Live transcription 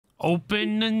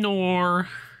Open the door.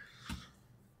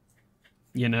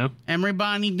 You know?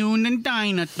 Everybody doing the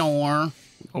dinosaur.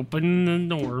 Open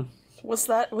the door. What's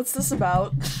that? What's this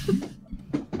about?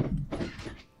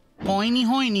 Pointy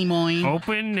hoiny moy.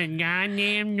 Open the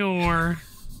goddamn door.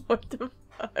 What the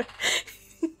fuck?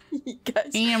 You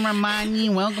guys. Everybody,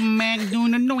 welcome back to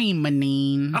the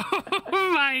Dreamanine.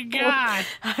 Oh my god.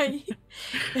 I'm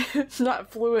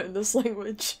not fluent in this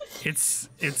language. It's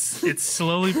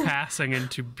slowly passing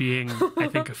into being, I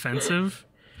think, offensive.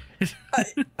 I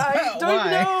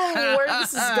don't know where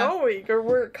this is going or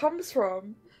where it comes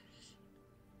from.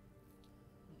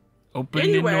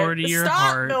 Open the door to your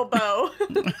heart. Bilbo.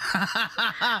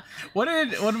 What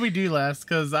did we do last?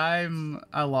 Because I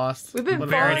lost. We've been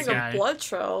Bury following a guy. a blood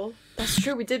trail. That's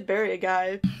true. We did bury a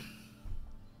guy.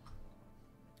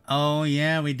 Oh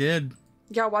yeah, we did.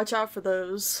 You gotta watch out for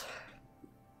those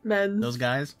men. Those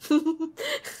guys.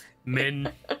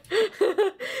 Men.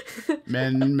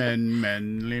 Manly men.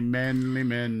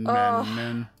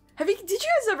 Did you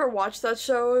guys ever watch that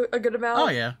show a good amount? Oh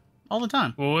yeah, all the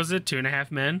time. What was it?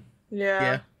 2.5 Men?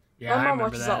 Yeah. Yeah, I My mom remember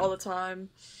watches that. that all the time.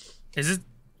 Is it?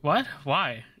 What?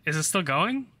 Why? Is it still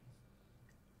going?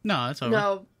 No, it's over.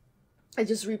 No, it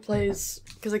just replays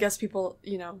because I guess people,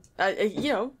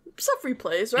 stuff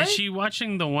replays, right? Is she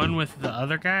watching the one with the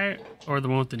other guy or the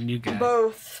one with the new guy?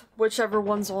 Both, whichever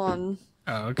one's on.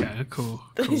 Oh, okay, cool.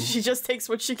 She just takes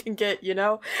what she can get, you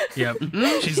know? Yep.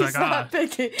 She's like, not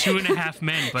picky. 2.5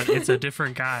 Men, but it's a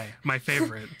different guy. My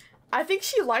favorite. I think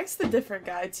she likes the different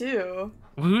guy too.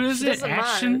 Who is She it? doesn't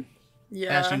Ashton? mind.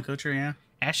 Yeah. Ashton Kutcher, yeah.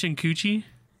 Ashton Kutcher?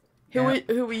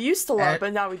 Who we used to love,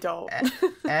 but now we don't.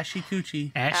 Ashy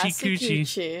Coochie. Ashy Assy Coochie.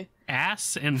 Coochie.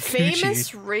 Ass and Coochie.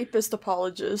 Famous rapist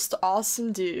apologist.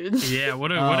 Awesome dude. Yeah,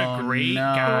 what a Oh, great no.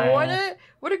 guy.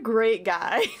 What a great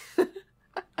guy.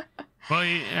 Well,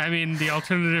 I mean, the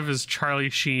alternative is Charlie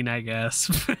Sheen, I guess.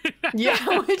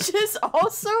 Yeah, which is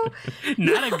also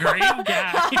Not a great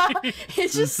guy.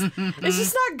 it's just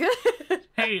not good.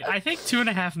 Hey, I think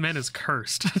 2.5 Men is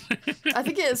cursed. I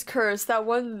think it is cursed. That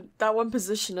one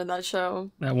position in that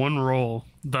show. That one role,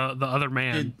 the other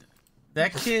man. Dude,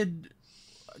 that kid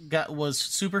was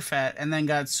super fat and then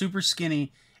got super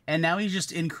skinny, and now he's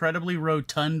just incredibly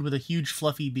rotund with a huge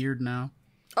fluffy beard now.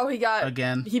 Oh,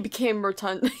 Again. He became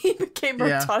rotund. He became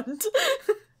Yeah. rotund.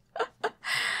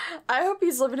 I hope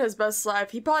he's living his best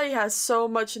life. He probably has so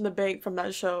much in the bank from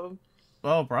that show.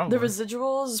 Oh, probably. The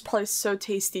residuals is probably so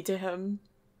tasty to him.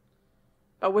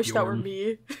 I wish that were Yorm.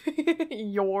 me.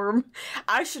 Yorm.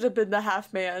 I should have been the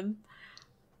half man.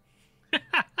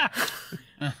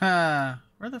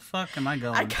 Where the fuck am I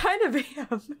going? I kind of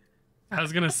am. I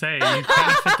was gonna say, you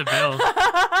kind of fit the bill.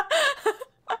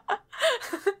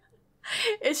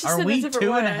 It's just Are in we a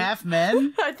different 2.5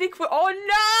 Men? I think we. Oh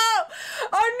no!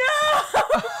 Oh no!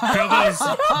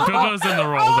 Bilbo's in the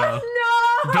role, though.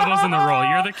 Oh no! Bilbo's in the role.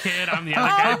 You're the kid, I'm the other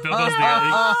guy. Bilbo's the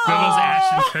other. Bilbo's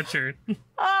Ashton Kutcher.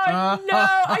 Oh no!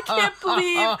 I can't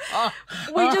believe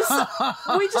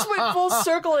we just went full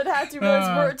circle and had to realize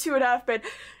we're 2.5 Men.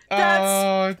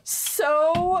 That's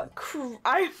so.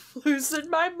 I'm losing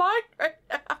my mind right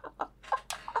now.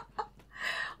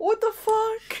 What the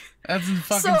fuck? That's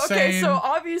fucking So okay, insane. so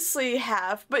obviously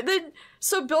half, but then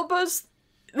so Bilbo's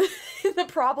the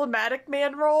problematic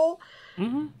man role,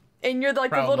 Mm-hmm. and you're like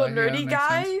Probably, the little yeah, nerdy makes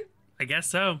guy sense. I guess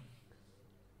so.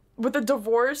 with a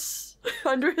divorce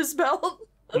under his belt.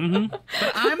 Mm-hmm.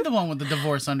 But I'm the one with the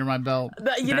divorce under my belt.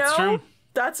 You That's know, true.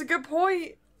 that's a good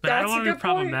point. But I That's don't want a to be good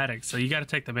point. problematic, so you got to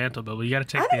take the mantle, Bilbo. You got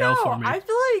to I take don't the L know. for me. I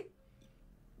feel like,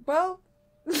 well,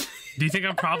 Do you think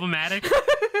I'm problematic? I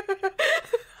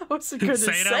wasn't gonna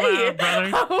Say say it out loud, brother.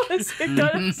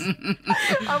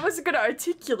 I wasn't gonna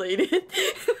articulate it.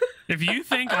 If you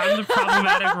think I'm the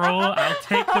problematic role, I'll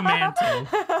take the mantle.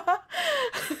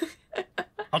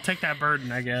 I'll take that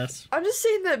burden, I guess. I'm just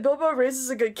saying that Bilbo raises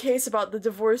a good case about the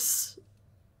divorce.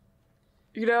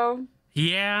 You know,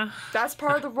 Yeah. that's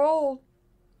part of the role.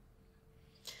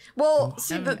 Well,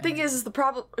 see, the thing is the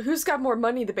problem. Who's got more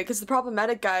money to make? Because the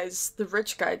problematic guy's the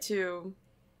rich guy too.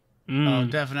 Oh,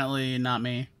 definitely not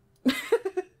me.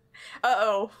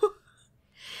 Uh-oh.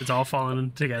 It's all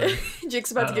falling together.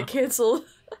 Jake's about to get canceled.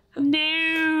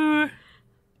 No.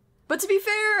 But to be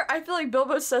fair, I feel like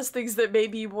Bilbo says things that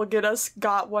maybe will get us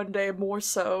got one day more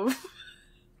so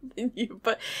than you.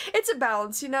 But it's a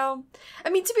balance, you know? I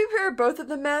mean, to be fair, both of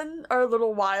the men are a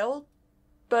little wild,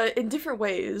 but in different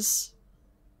ways.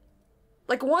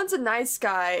 Like, one's a nice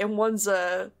guy, and one's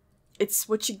a it's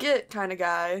what you get kind of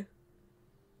guy.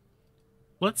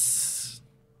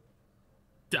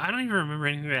 I don't even remember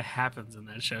anything that happens in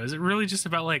that show. Is it really just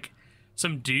about, like,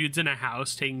 some dudes in a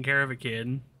house taking care of a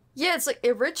kid? Yeah, it's like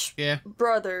a rich Yeah.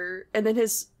 brother, and then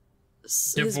his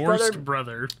Divorced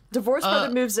brother. divorced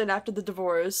brother moves in after the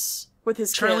divorce with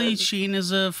his Charlie kid. Sheen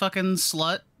is a fucking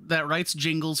slut that writes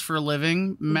jingles for a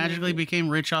living. Magically became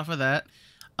rich off of that.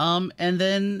 And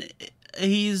then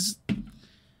he's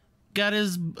got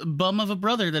his bum of a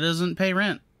brother that doesn't pay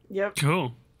rent. Yep.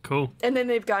 Cool. And then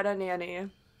they've got a nanny,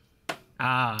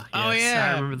 Ah, yes. Oh,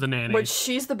 yeah. I remember the nanny. which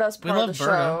she's the best We part of love the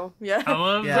Berta. show. Yeah. I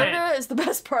love Yeah. that. Berta is the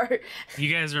best part.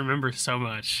 You guys remember so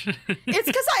much. It's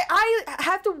because I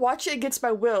have to watch it against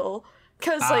my will.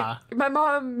 Because, like, my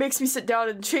mom makes me sit down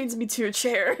and chains me to a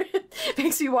chair.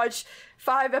 Makes me watch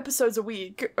 5 episodes a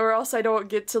week, or else I don't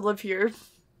get to live here.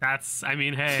 I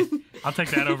mean, hey, I'll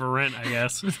take that over rent, I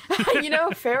guess.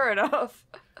 Fair enough.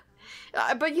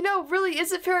 But, really,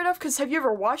 is it fair enough? Because have you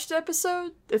ever watched an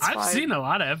episode? It's I've fine. seen a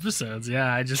lot of episodes,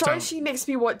 yeah. I just Charlie don't. Sheen makes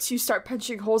me want to start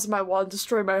punching holes in my wall and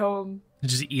destroy my home.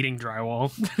 Just eating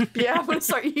drywall. Yeah, I'm gonna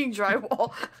start eating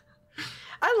drywall.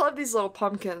 I love these little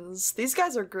pumpkins. These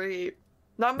guys are great.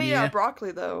 Not made out Yeah. of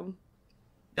broccoli, though.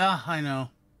 I know.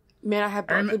 Man, I had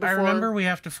broccoli I before. remember we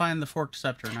have to find the forked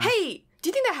scepter now. Hey, do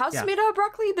you think the house Yeah. is made out of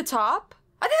broccoli? The top?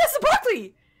 I think that's the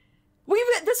broccoli. We've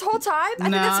this whole time. I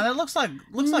think that's. That looks like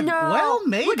No. well,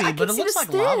 maybe, Look, I but can it see looks the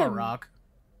like lava stem. rock.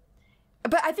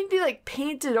 But I think they like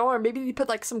painted on. Maybe they put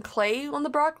like some clay on the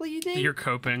broccoli. You think? You're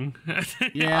coping.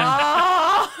 Yeah.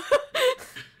 Ah!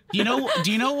 Do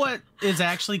you know what is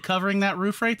actually covering that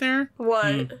roof right there?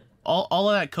 What? All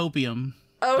of that copium.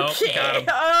 Okay. got him.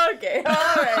 Okay.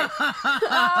 All right.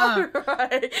 All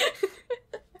right.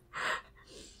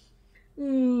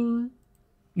 Hmm.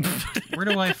 Where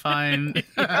do I find?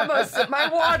 I'm gonna sip my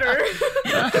water.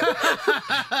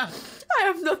 I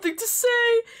have nothing to say.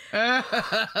 I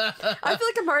feel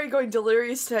like I'm already going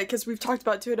delirious tonight because we've talked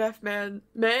about 2.5 men.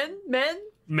 Meng. Man.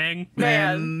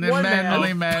 Men, One men, man.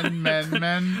 only men. Men.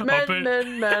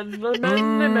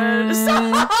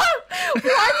 Stop!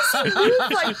 Why does he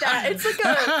move like that? It's like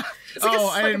a.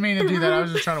 I didn't mean to do that. I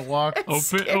was just trying to walk.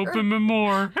 Open me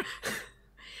more.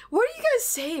 What are you guys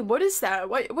saying? What is that?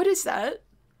 What is that?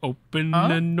 Open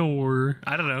the door.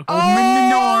 I don't know.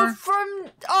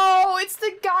 It's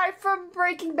the guy from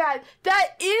Breaking Bad. That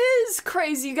is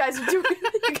crazy. You guys are doing.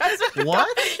 You guys are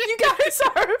What? You guys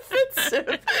are offensive.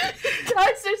 You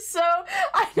guys are so.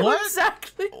 I know What?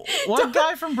 exactly. What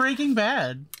guy from Breaking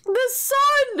Bad? The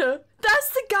son. That's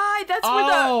the guy. That's where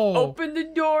the open the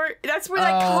door. That's where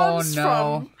that comes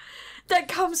from. That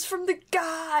comes from the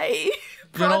guy.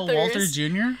 Good old Walter Brothers.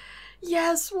 Jr.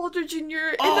 Yes, Walter Jr.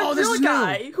 And Oh, the this real is new.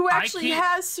 guy who actually can't-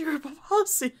 has cerebral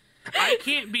palsy. I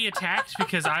can't be attacked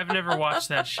because I've never watched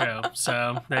that show.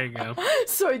 So there you go.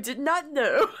 So I did not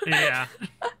know. Yeah.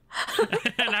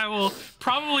 And I will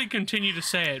probably continue to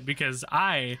say it because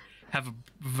I have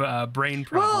a brain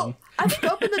problem. Well, I think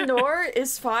open the door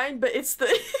is fine, but it's the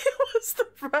what's the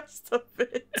rest of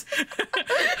it?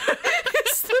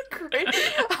 It's the great.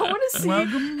 I want to see.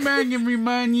 Welcome back,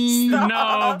 everybody. Stop.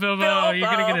 No, Bilbo, you're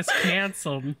gonna get us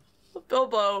canceled.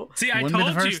 Bilbo. See, I Wouldn't be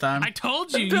the told you. first time. I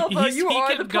told you. Bilbo, you he are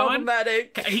kept the going.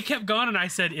 problematic. He kept going, and I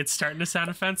said it's starting to sound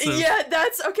offensive. Yeah,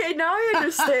 that's okay. Now I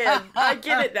understand. I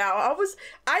get it now.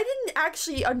 I didn't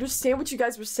actually understand what you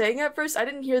guys were saying at first. I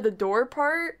didn't hear the door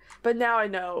part, but now I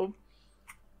know.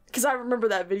 Because I remember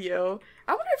that video.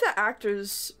 I wonder if that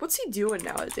actor's... What's he doing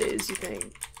nowadays, you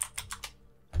think?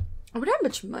 I wonder how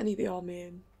much money they all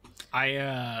made.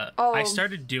 I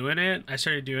started doing it.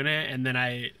 And then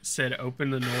I said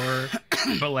open the door,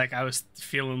 but like I was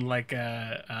feeling like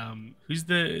who's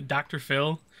the Dr.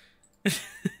 Phil?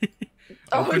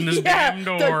 Open this damn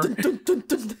door. Dun.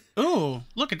 Ooh,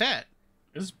 look at that.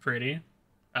 This is pretty.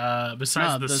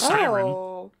 Besides the the siren.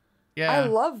 Oh, Yeah. I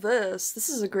love this. This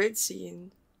is a great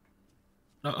scene.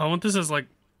 I want this as like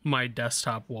my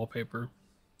desktop wallpaper.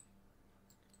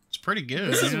 It's pretty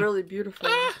good. This is yeah. really beautiful.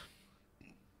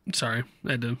 Sorry,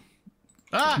 I had to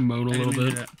Ah, moan a I little didn't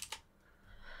mean bit.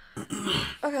 to do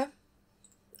Okay.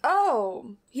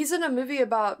 Oh, he's in a movie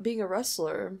about being a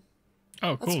wrestler.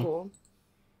 Oh, That's cool. cool.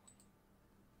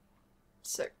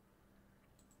 Sick.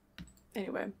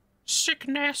 Anyway. Sick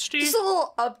nasty. Just a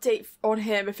little update on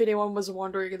him if anyone was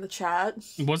wondering in the chat.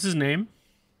 What's his name?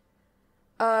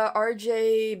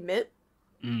 RJ Mitt.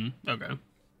 Okay.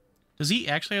 Does he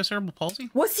actually have cerebral palsy?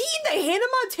 Was he in the Hannah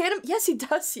Montana? Yes, he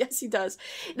does. Yes, he does.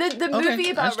 The Okay, movie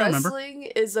I about just don't remember. wrestling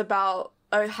is about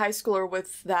a high schooler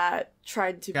with that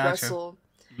trying to Gotcha. wrestle.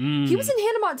 He was in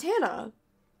Hannah Montana,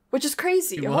 which is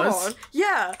crazy. He Hold was? on.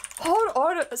 Yeah. Hold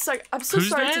on. It's like, I'm so Who's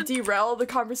sorry that? to derail the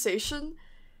conversation.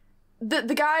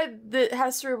 The guy that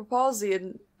has cerebral palsy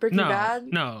in Breaking No, Bad.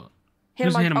 no.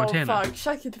 Who's Hannah Montana? Oh, fuck.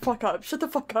 Shut the fuck up. Shut the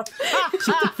fuck up.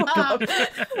 Shut the fuck up.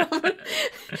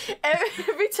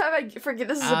 Every time I forget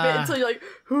this is a bit until you're like,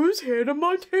 who's Hannah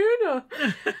Montana?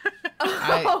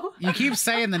 You keep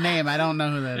saying the name. I don't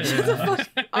know who that is. Shut the fuck.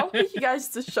 I want you guys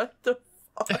to shut the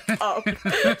fuck up.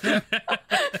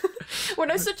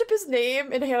 When I searched up his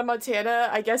name in Hannah Montana,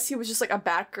 I guess he was just like a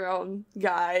background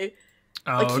guy.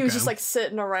 Oh, like he was just like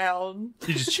sitting around.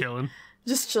 He's just chilling.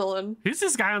 Just chilling. Who's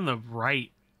this guy on the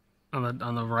right? On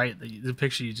the right, the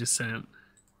picture you just sent.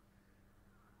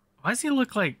 Why does he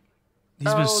look like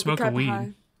he's been smoking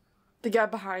weed? The guy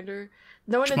behind her.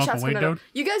 No one in chat's gonna know.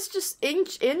 You guys just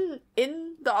in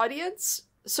the audience,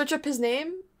 search up his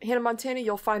name, Hannah Montana.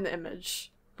 You'll find the image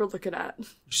we're looking at.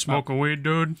 You smoking weed,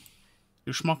 dude?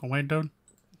 You smoking weed, dude?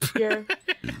 Yeah.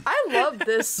 I love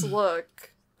this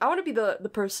look. I want to be the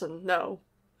person. No.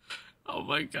 Oh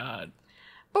my god.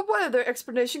 But what other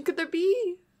explanation could there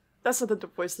be? That's not the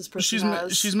voice this person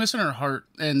has. She's missing her heart,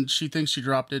 and she thinks she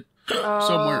dropped it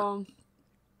somewhere.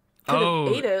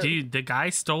 Oh, dude, the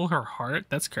guy stole her heart?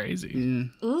 That's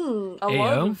crazy. I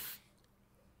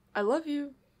love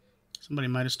you. Somebody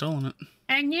might have stolen it.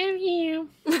 I love you.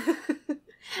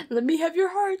 Let me have your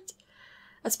heart.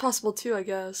 That's possible too, I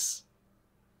guess.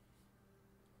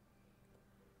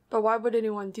 But why would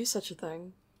anyone do such a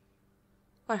thing?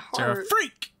 My heart. You're a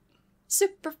freak!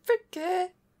 Super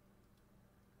freaky.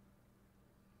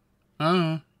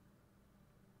 Oh.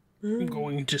 I'm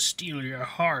going to steal your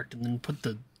heart and then put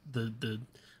the I'm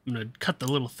gonna cut the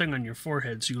little thing on your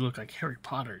forehead so you look like Harry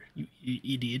Potter, you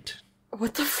idiot.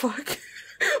 What the fuck?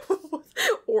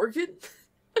 Oregon?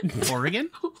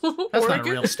 Oregon? That's not a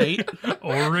real state.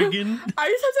 Oregon? I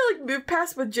just have to like move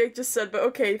past what Jake just said, but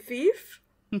okay, thief?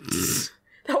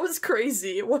 That was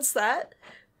crazy. What's that?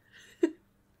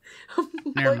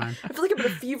 Never mind. I feel like I'm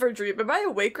in a fever dream. Am I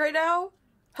awake right now?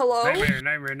 Hello?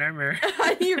 Nightmare.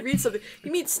 I need to read something.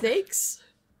 You mean snakes?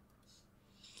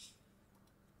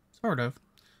 Sort of.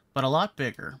 But a lot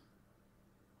bigger.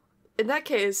 In that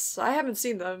case, I haven't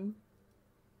seen them.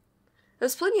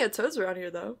 There's plenty of toads around here,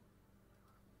 though.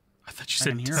 I thought you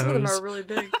said toes. Some of them are really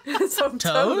big. Some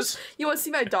toes? You want to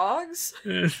see my dogs?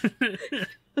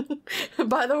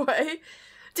 By the way,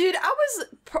 dude, I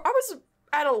was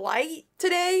at a light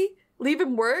today,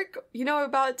 leaving work. You know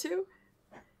about it too?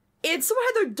 And someone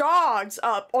had their dogs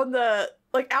up on the,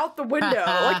 like, out the window.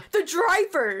 Like, the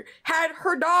driver had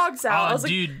her dogs out. I was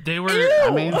dude, like, they were,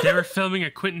 ew! they were filming a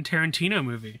Quentin Tarantino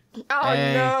movie. Oh,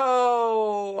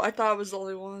 no. I thought I was the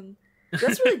only one.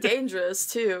 That's really dangerous,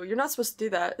 too. You're not supposed to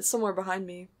do that. It's somewhere behind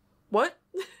me. What?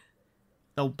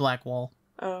 The black wall.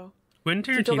 Oh.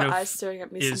 Quentin You feel my Tarantino eyes staring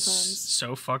at me is sometimes.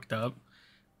 so fucked up.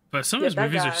 But some of his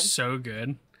movies are so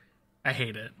good. I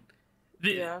hate it.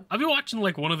 I'll be watching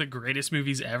like one of the greatest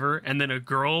movies ever, and then a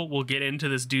girl will get into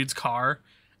this dude's car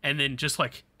and then just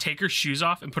like take her shoes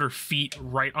off and put her feet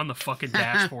right on the fucking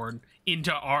dashboard into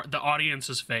the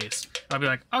audience's face. I'll be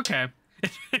like, okay.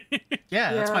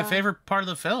 Yeah, that's my favorite part of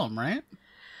the film, right?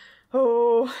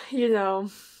 Oh,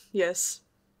 yes.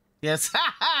 Yes.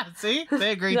 See?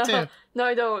 They agree too. No,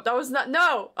 I don't. That was not.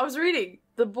 No, I was reading.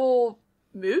 The bull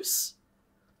moose?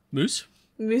 Moose?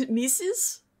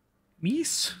 Mises?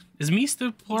 Meese? Is Meese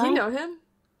the plural? Do you know him?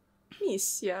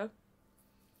 Meese, yeah.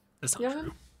 That's not true.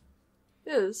 Him?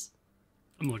 It is.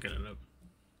 I'm looking it up.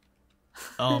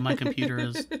 Oh, my computer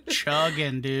is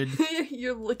chugging, dude.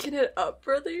 You're looking it up,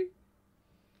 brother?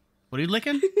 What are you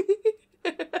licking?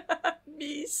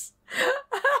 Meese.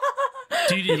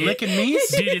 Dude, you licking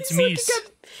Meese? Dude, it's Meese.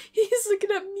 He's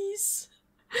looking at Meese.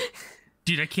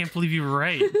 Dude, I can't believe you were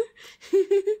right.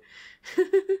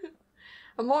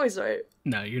 I'm always right.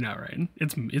 No, you're not right.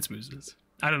 It's mooses.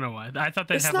 I don't know why. I thought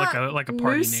they'd have like a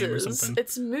party mooses. name or something.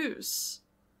 It's moose.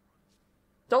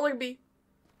 Don't look at me.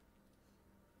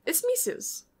 It's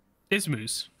Mises. It's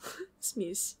moose. It's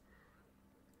Meese.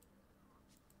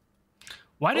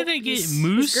 Why did they get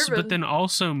moose but then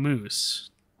also moose?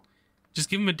 Just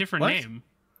give them a different name.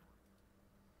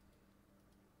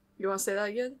 You want to say that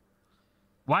again?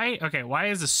 Why? Okay, why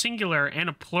is a singular and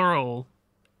a plural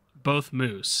both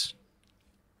moose?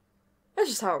 That's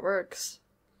just how it works.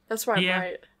 That's why I'm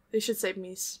right. They should say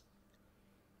Meese.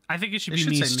 I think it should be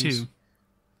Meese too.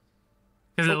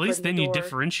 Because at least then you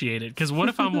differentiate it. Because what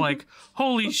if I'm like,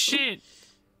 holy shit,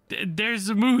 there's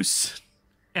a moose.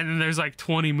 And then there's like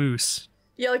 20 moose.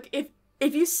 Yeah, like if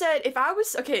I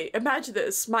was, okay, imagine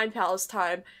this, Mind Palace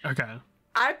time. Okay.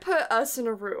 I put us in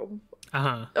a room.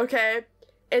 Uh-huh. Okay?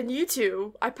 And you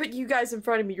two, I put you guys in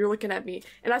front of me, you're looking at me.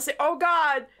 And I say, oh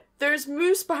god, there's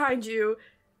moose behind you.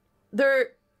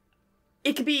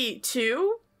 It could be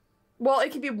 2, Well,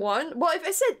 it could be one. Well, if I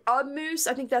said a moose,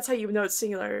 I think that's how you know it's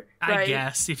singular, right? I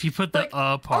guess if you put the like,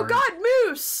 part. Oh God,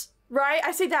 moose! Right?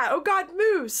 I say that. Oh God,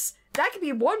 moose! That could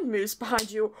be one moose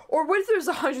behind you, or what if there's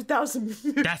 100,000 moose?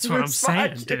 That's what I'm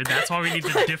saying, dude. That's why we need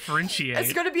to differentiate.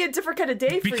 It's going to be a different kind of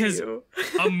day because for you.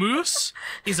 A moose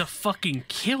is a fucking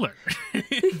killer.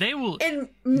 They will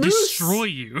moose, destroy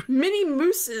you. Mini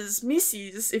mooses,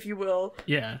 mises, if you will.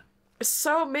 Yeah.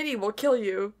 So many will kill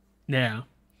you. Yeah.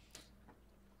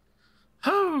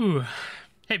 Oh.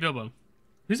 Hey, Bilbo.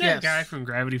 Who's that guy from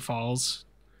Gravity Falls?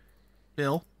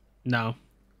 Bill. No.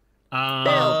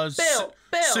 Bill.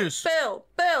 Seuss.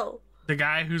 Bill. The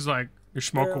guy who's like, you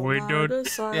smoke away, dude.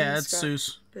 Yeah, it's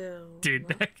Seuss. Bill,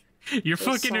 Dude, your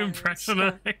fucking impression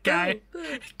of that guy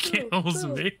kills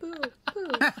me.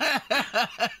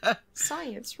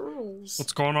 Science rules.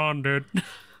 What's going on, dude?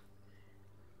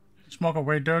 Smoke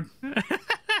away, dude.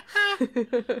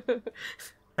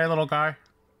 Hey, little guy.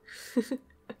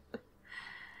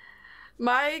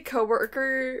 My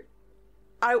coworker,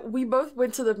 we both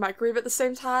went to the microwave at the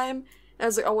same time, and I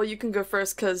was like, "Oh well, you can go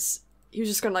first," because he was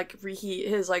just gonna like reheat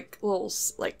his like little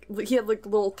he had like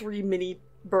little 3 mini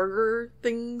burger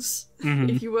things,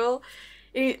 if you will.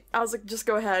 And I was like, "Just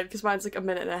go ahead," because mine's like a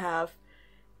minute and a half.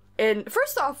 And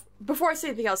first off, before I say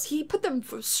anything else, he put them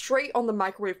straight on the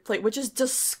microwave plate, which is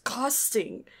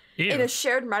disgusting. Ew. In a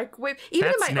shared microwave,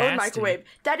 even That's in my own nasty. microwave,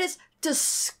 that is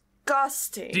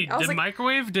disgusting. Dude, I was the like,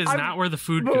 microwave does not where the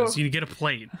food goes. You get a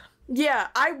plate. Yeah,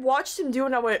 I watched him do it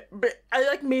and I went, but I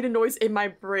like made a noise in my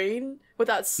brain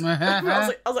without.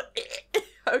 I was like,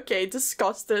 okay,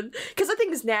 disgusted, because that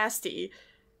thing is nasty.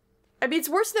 I mean, it's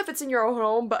worse than if it's in your own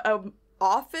home, but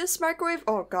office microwave.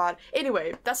 Oh God.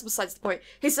 Anyway, that's besides the point.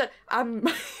 He said,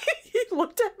 he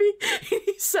looked at me and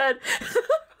he said,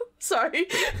 sorry.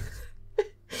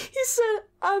 He said,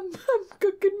 I'm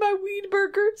cooking my weed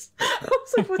burgers. I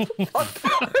was like, what the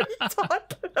fuck are you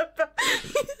talking about?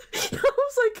 I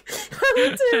was like, I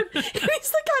looked at him, and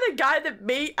he's the kind of guy that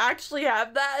may actually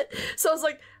have that. So I was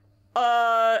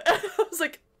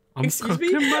like, excuse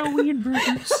me? I'm cooking my weed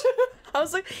burgers. I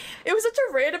was like, it was such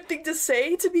a random thing to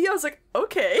say to me. I was like,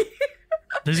 okay.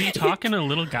 Does he talk in a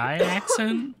little guy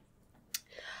accent?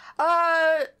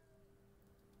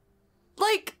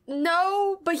 Like,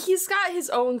 no, but he's got his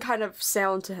own kind of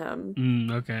sound to him.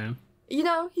 Okay. You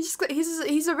know, he's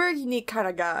a very unique kind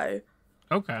of guy.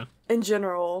 Okay. In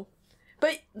general.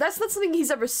 But that's not something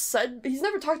he's ever said. He's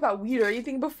never talked about weed or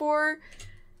anything before.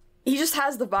 He just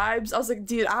has the vibes. I was like,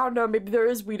 dude, I don't know, maybe there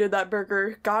is weed in that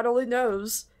burger. God only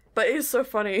knows. But it is so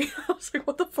funny. I was like,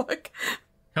 what the fuck?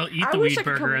 He'll eat the weed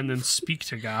burger and then speak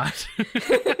to God.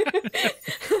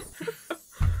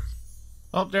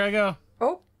 Oh, there I go.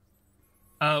 Oh.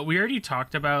 We already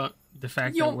talked about the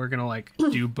fact that we're gonna like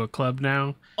do book club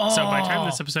now. So by the time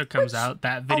this episode comes out,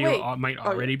 that video might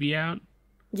already be out.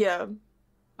 Yeah.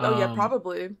 Oh yeah,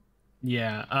 probably.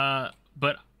 Yeah.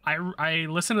 But I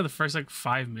listened to the first like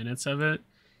 5 minutes of it,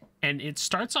 and it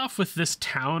starts off with this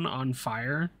town on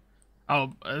fire.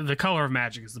 Oh, The Color of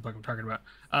Magic is the book I'm talking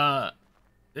about.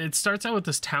 It starts out with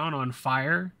this town on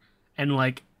fire, and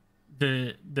like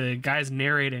the guy's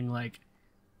narrating like,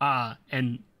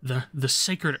 and the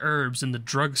sacred herbs in the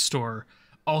drugstore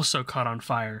also caught on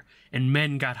fire, and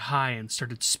men got high and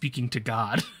started speaking to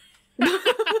God.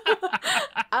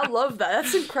 I love that.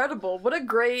 That's incredible. What a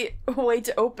great way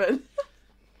to open.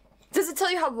 Does it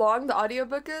tell you how long the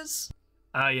audiobook is?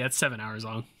 Yeah, it's 7 hours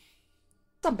long.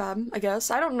 Not bad, I guess.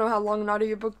 I don't know how long an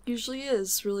audiobook usually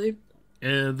is, really.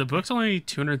 The book's only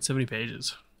 270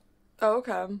 pages. Oh,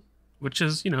 okay. Which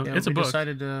is, it's a book.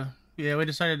 We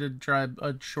decided to try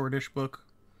a shortish book.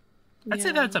 I'd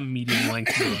say that's a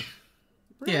medium-length book.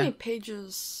 How many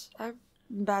pages? I'm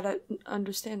bad at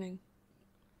understanding.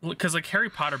 Because, like, Harry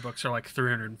Potter books are, like,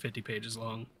 350 pages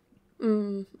long.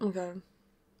 Okay.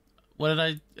 What did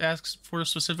I ask for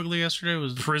specifically yesterday?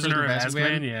 Was Prisoner of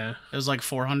Azkaban? Yeah. It was like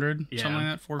 400, something like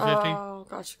that, 450. Oh,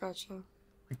 gotcha.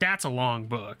 Like, that's a long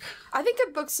book. I think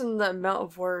of books in the amount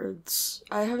of words.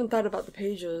 I haven't thought about the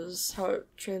pages, how it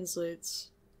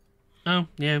translates. Oh,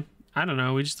 yeah. I don't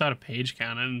know. We just thought a page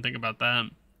count. I didn't think about that.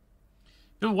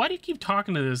 But why do you keep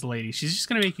talking to this lady? She's just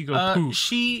going to make you go poof.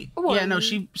 She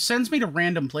sends me to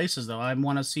random places, though. I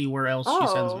want to see where else she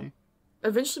sends me.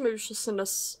 Eventually, maybe she'll send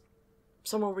us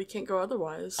somewhere we can't go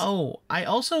otherwise. Oh, I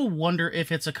also wonder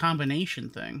if it's a combination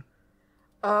thing.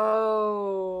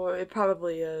 Oh, it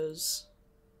probably is.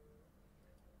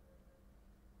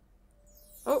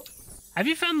 Oh. Have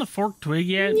you found the forked twig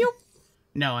yet? Nope.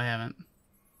 No, I haven't.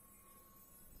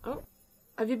 Oh.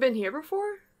 Have you been here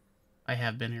before? I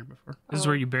have been here before. This is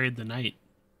where you buried the knight.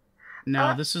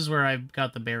 No, this is where I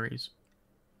got the berries.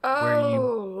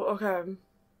 Oh, okay.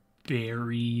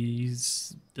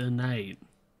 Buries the night.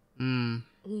 Where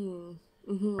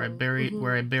it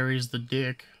buries the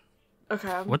dick.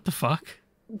 Okay. What the fuck?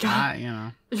 God. You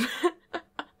know.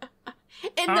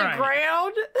 In the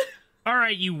ground? All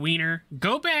right, you wiener.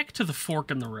 Go back to the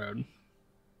fork in the road.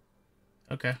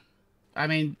 Okay. I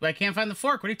mean, I can't find the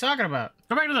fork. What are you talking about?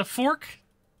 Go back to the fork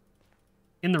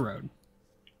in the road.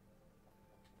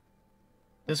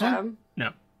 This one?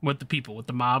 No. With the people, with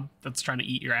the mob that's trying to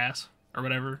eat your ass or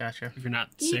whatever. Gotcha. If you're not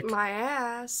Eat sick. my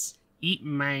ass. Eat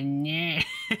my ass.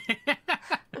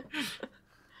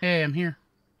 Hey, I'm here.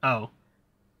 Oh.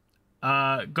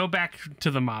 Go back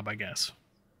to the mob, I guess.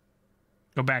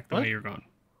 Go back the way you're going.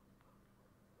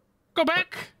 Go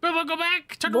back. Go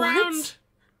back. Turn around.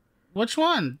 Which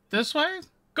one? This way?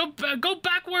 Go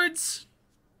backwards.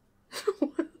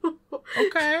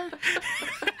 Okay.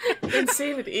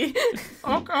 Insanity.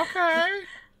 Okay.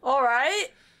 All right.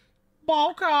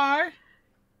 Okay. Okay.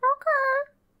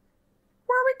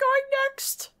 Where are we going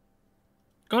next?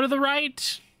 Go to the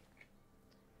right.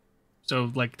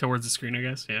 So, like, towards the screen, I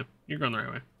guess. Yeah, you're going the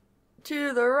right way.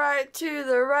 To the right, to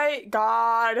the right.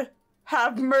 God,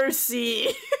 have mercy.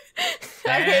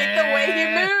 I hate the way he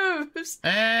moves.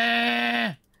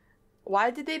 Why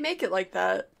did they make it like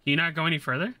that? Can you not go any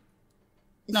further?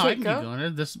 No, I can keep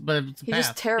going. But it's a He's path.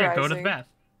 just terrorizing. Yeah, go to the path.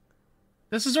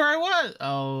 This is where I was.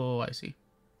 Oh, I see.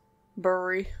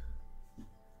 Bury.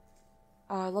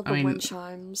 Oh, I love the wind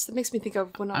chimes. That makes me think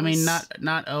of when I was... I mean,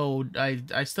 not. Oh,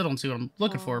 I still don't see what I'm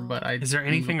looking for, but I. Is there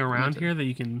anything around here that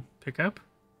you can pick up?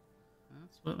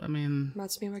 That's what I mean.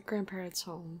 Reminds me of my grandparents'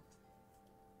 home.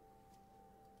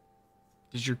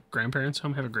 Does your grandparents'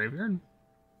 home have a graveyard?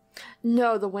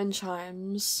 No, the wind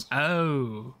chimes.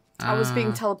 Oh. I was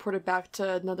being teleported back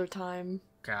to another time.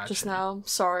 Gotcha. Just now.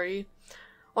 Sorry.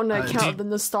 On the account of the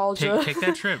nostalgia. Take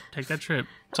that trip. Take that trip.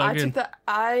 It's all good.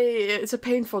 It's a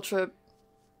painful trip.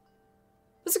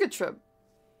 It's a good trip.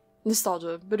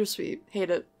 Nostalgia. Bittersweet. Hate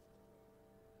it.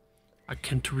 I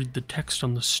can't read the text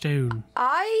on the stone.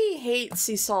 I hate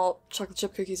sea salt chocolate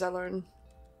chip cookies, I learned.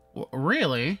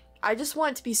 Really? I just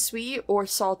want it to be sweet or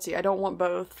salty. I don't want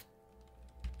both.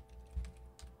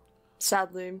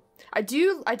 Sadly. I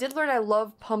did learn I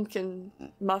love pumpkin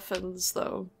muffins,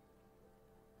 though.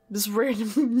 This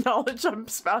random knowledge I'm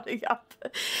spouting out.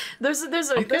 There's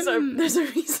a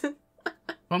reason.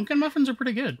 Pumpkin muffins are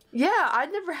pretty good. Yeah,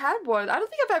 I'd never had one. I don't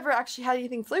think I've ever actually had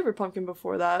anything flavored pumpkin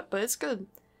before that, but it's good.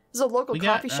 There's a local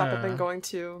coffee shop I've been going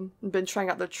to. I've been trying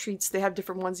out their treats. They have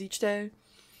different ones each day.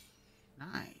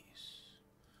 Nice.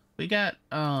 We got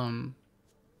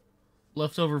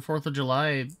leftover 4th of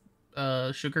July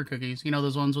sugar cookies. You know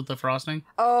those ones with the frosting?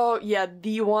 Oh, yeah,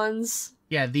 the ones.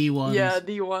 Yeah, the ones. Yeah,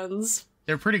 the ones.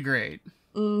 They're pretty great.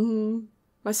 Mm-hmm.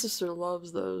 My sister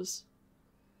loves those.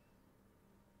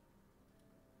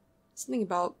 Something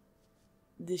about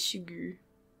the sugar.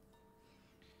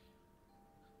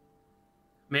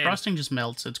 Man. Frosting just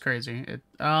melts. It's crazy.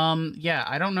 Yeah,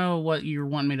 I don't know what you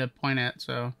want me to point at,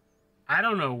 so. I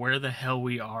don't know where the hell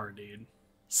we are, dude.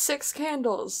 6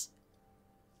 candles.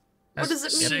 What does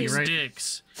it mean? 6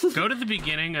 dicks. Go to the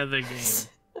beginning of the game.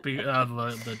 Of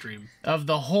the dream. Of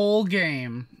the whole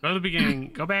game. Go to the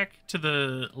beginning. Go back to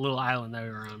the little island that we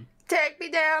were on. Take me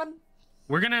down.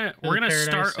 We're gonna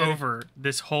start over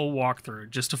this whole walkthrough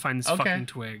just to find this fucking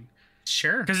twig.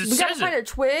 Sure. Because we gotta find a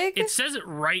twig? It says it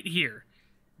right here.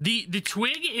 The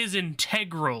twig is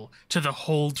integral to the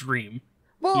whole dream.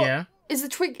 Well, yeah. Is the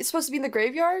twig supposed to be in the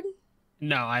graveyard?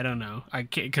 No, I don't know. I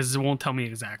can't, because it won't tell me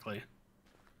exactly.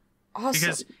 Awesome.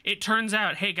 Because it turns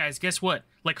out, hey guys, guess what?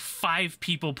 Like 5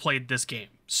 people played this game,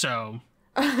 so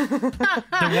the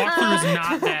walkthrough is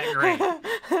not that great.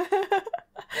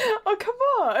 Oh, come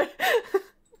on.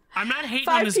 I'm not hating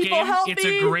on this game. It's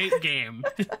a great game.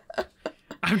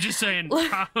 I'm just saying,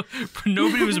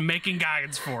 nobody was making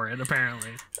guides for it,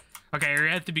 apparently. Okay, are you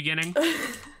at the beginning?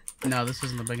 No, this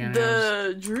isn't the beginning.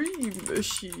 The dream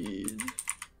machine.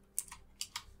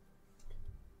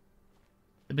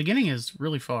 The beginning is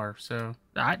really far, so.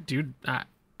 Dude,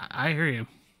 I hear you.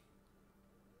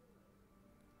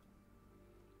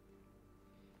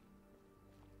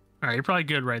 Alright, you're probably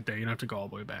good right there. You don't have to go all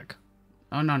the way back.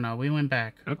 Oh, no, we went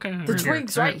back. Okay. The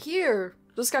twig's right here.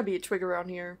 There's gotta be a twig around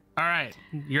here. Alright,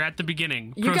 you're at the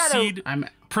beginning. You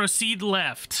Proceed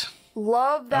left.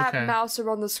 Love that mouse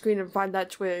around the screen and find that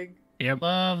twig. Yep.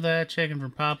 Love that chicken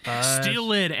from Popeyes. Steal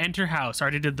lid, enter house.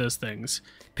 Already did those things.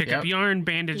 Pick up yarn,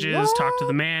 bandages, talk to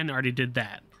the man. Already did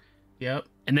that. Yep.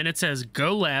 And then it says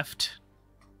go left.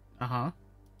 Uh-huh.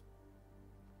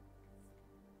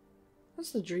 What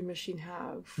does the dream machine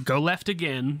have? Go left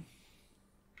again.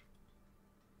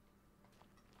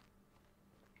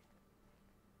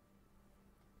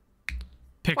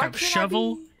 Pick Why up can't I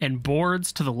shovel be- and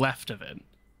boards to the left of it.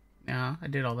 Yeah, I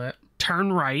did all that.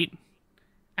 Turn right.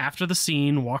 After the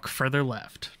scene, walk further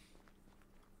left.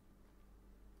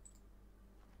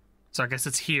 So I guess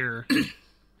it's here,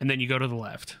 and then you go to the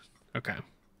left. Okay.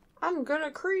 I'm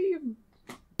gonna cream.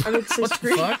 I meant to say What the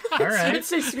scream. fuck? All I right. meant to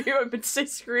say scream. I meant to say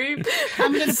scream.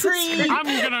 I'm gonna cream.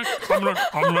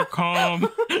 I'm gonna come.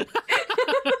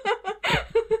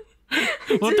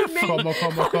 What the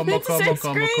fuck? Come,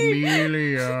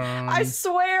 chameleon. I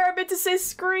swear I meant to say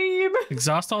scream.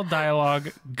 Exhaust all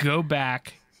dialogue. Go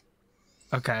back.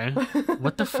 Okay.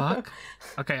 What the fuck?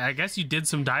 Okay, I guess you did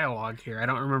some dialogue here. I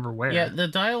don't remember where. Yeah, the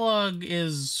dialogue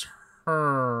is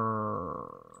her.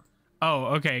 Oh,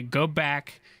 okay. Go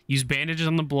back. Use bandages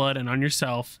on the blood and on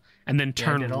yourself, and then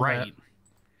turn right.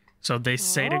 So they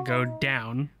say to go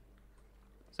down.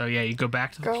 So yeah, you go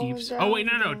back to the peeps. Down, Oh wait,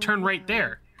 no. Turn right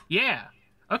there. Yeah.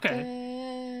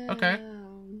 Okay. Okay.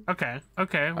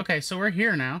 Okay, so we're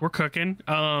here now. We're cooking.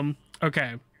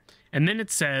 Okay. And then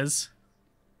it says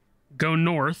go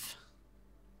north.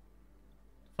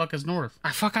 Fuck is north?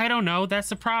 I don't know. That's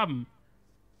the problem.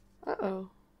 Uh-oh.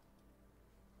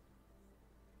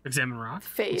 Examine rock.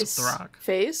 Face. What's up with the rock?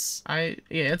 Face? Yeah,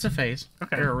 it's a face.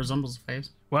 Okay. Or it resembles a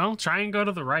face. Well, try and go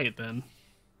to the right then.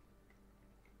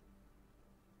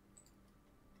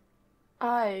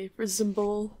 I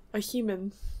resemble a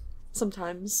human.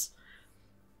 Sometimes.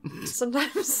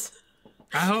 Sometimes.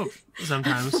 I hope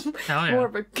sometimes. Hell yeah. More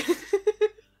of a...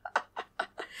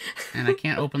 And I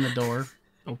can't open the door.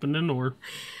 Open the door.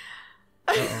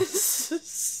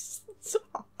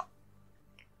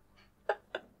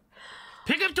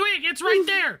 Pick up twig. It's right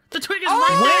there. The twig is right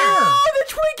Oh, the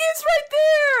twig is right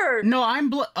there. No,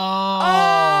 I'm oh.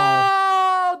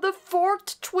 Oh, the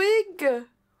forked twig.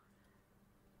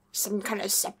 Some kind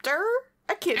of scepter?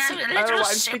 I can't see. I don't know why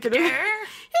I'm speaking of. Here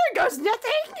goes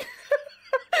nothing.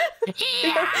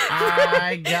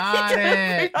 I got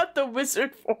it. Got the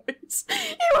wizard voice.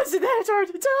 It wasn't that hard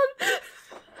to done.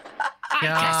 I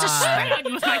cast a spell on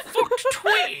you with my forked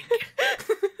twig.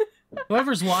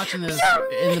 Whoever's watching this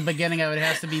in the beginning of it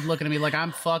has to be looking at me like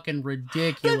I'm fucking The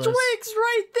ridiculous. twig's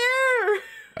right there.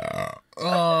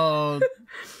 Oh.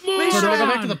 Wait, So do I go sure.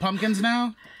 back to the pumpkins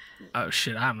now? Oh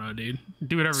shit, I don't know, dude.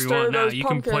 Do whatever you Stir want now. those You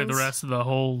can play the pumpkins. rest of the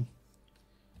whole.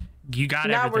 You got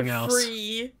Now everything we're else.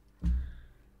 free.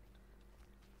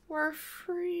 We're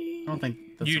free. I don't think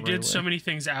that's You the did right so way. many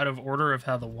things out of order of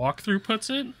how the walkthrough puts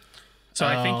it. So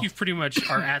I think Oh. you pretty much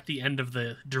are at the end of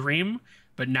the dream,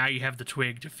 but now you have the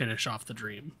twig to finish off the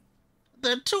dream.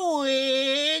 The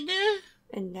twig.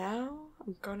 And now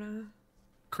I'm gonna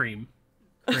Cream.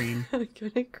 Cream. I'm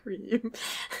gonna cream.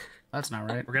 That's not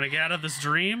right. We're gonna get out of this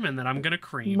dream, and then I'm gonna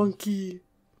cream. Monkey.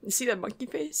 You see that monkey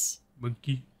face?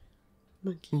 Monkey.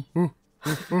 Monkey.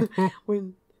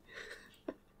 When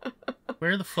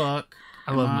Where the fuck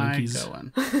I love am monkeys.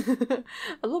 going? I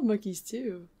love monkeys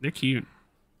too. They're cute.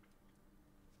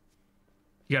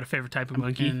 You got a favorite type of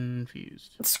monkey?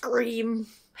 Confused. Scream.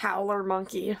 Howler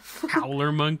monkey.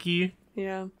 Howler monkey.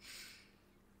 Yeah.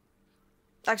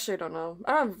 Actually, I don't know.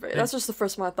 I don't. That's just the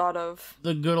first one I thought of.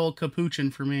 The good old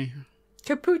capuchin for me.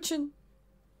 Capuchin.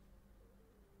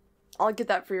 I'll get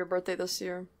that for your birthday this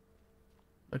year.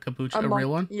 A capuchin, a real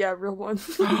one? Yeah, real one.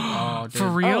 Oh, dude. For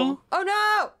real? Oh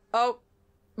no! Oh,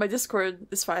 my Discord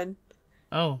is fine.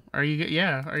 Oh, are you good?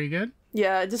 Yeah, are you good?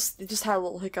 Yeah, it just had a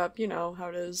little hiccup. You know how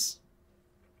it is.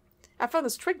 I found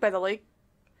this twig by the lake.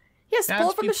 He has to pull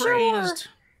it from the shore,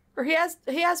 or he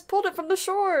has pulled it from the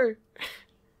shore.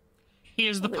 He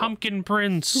is the pumpkin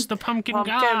prince, the pumpkin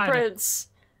Pumpkin god. Prince.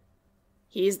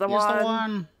 He's the Here's one. the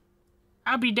one.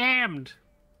 I'll be damned.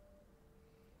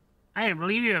 I didn't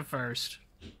believe you at first.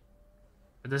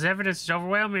 But this evidence is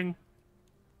overwhelming.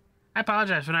 I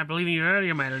apologize for not believing you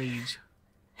earlier, my liege.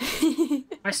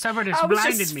 My stubbornness I was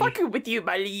blinded just me. fucking with you,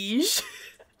 my liege.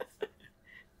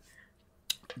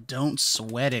 Don't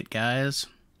sweat it, guys.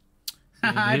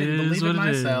 It I didn't is believe it what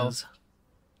myself. is.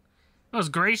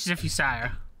 Most gracious of you,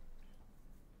 sire.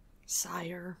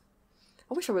 Sire.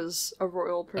 I wish I was a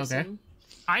royal person. Okay.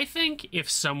 I think if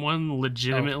someone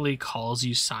legitimately calls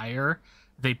you sire,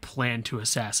 they plan to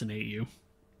assassinate you.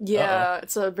 Yeah,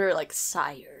 it's a very like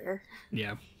sire.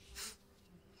 Yeah.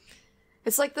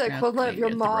 It's like the That's equivalent of gonna your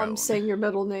get mom thrown. saying your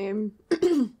middle name.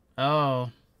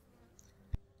 Oh.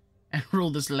 And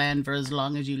rule this land for as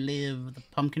long as you live. The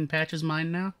pumpkin patch is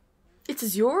mine now? It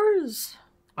is yours.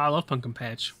 I love pumpkin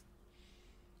patch.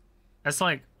 That's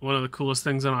like one of the coolest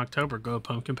things in October. Go to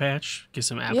pumpkin patch, get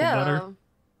some apple butter.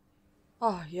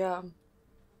 Oh yeah.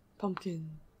 Pumpkin.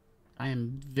 I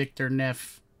am Victor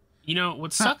Neff. You know,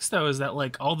 what sucks, though, is that,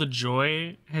 like, all the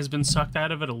joy has been sucked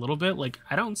out of it a little bit. Like,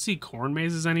 I don't see corn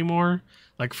mazes anymore,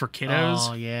 like, for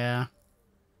kiddos. Oh, yeah.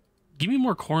 Give me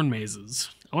more corn mazes.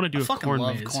 I want to do a corn maze.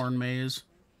 I love corn maze.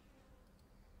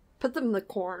 Put them in the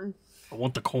corn. I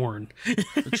want the corn.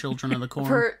 The children of the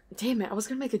corn. Damn it, I was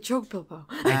going to make a joke, Bilbo.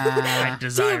 I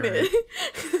desire it.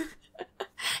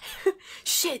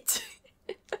 Shit.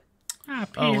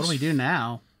 Oh, what do we do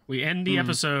now? We end the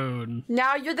episode.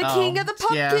 Now you're the king of the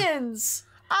pumpkins.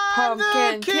 Yeah. I'm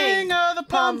the king of the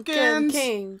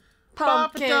pumpkins.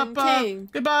 Pumpkin king.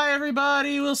 Goodbye,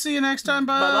 everybody. We'll see you next time.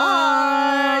 Bye.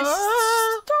 Bye-bye.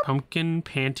 Pumpkin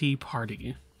panty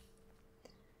party.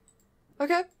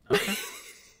 Okay.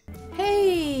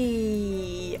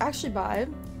 Hey. Actually, bye,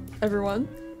 everyone.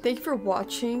 Thank you for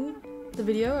watching the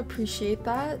video. I appreciate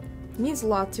that. It means a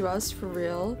lot to us, for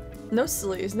real. No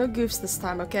sillies, no goofs this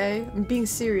time, okay? I'm being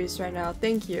serious right now.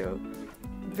 Thank you.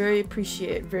 Very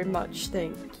much.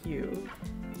 Thank you.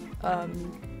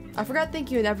 I forgot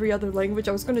thank you in every other language.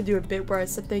 I was gonna do a bit where I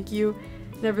said thank you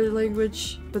in every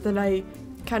language, but then I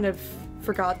kind of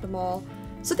forgot them all.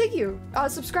 So thank you.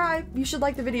 Subscribe. You should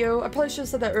like the video. I probably should have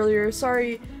said that earlier.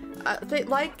 Sorry.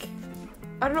 Like.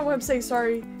 I don't know what I'm saying.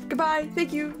 Sorry. Goodbye.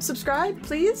 Thank you. Subscribe,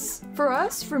 please. For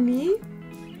us. For me.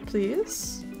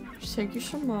 Please. Thank you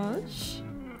so much.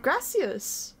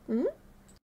 Gracias.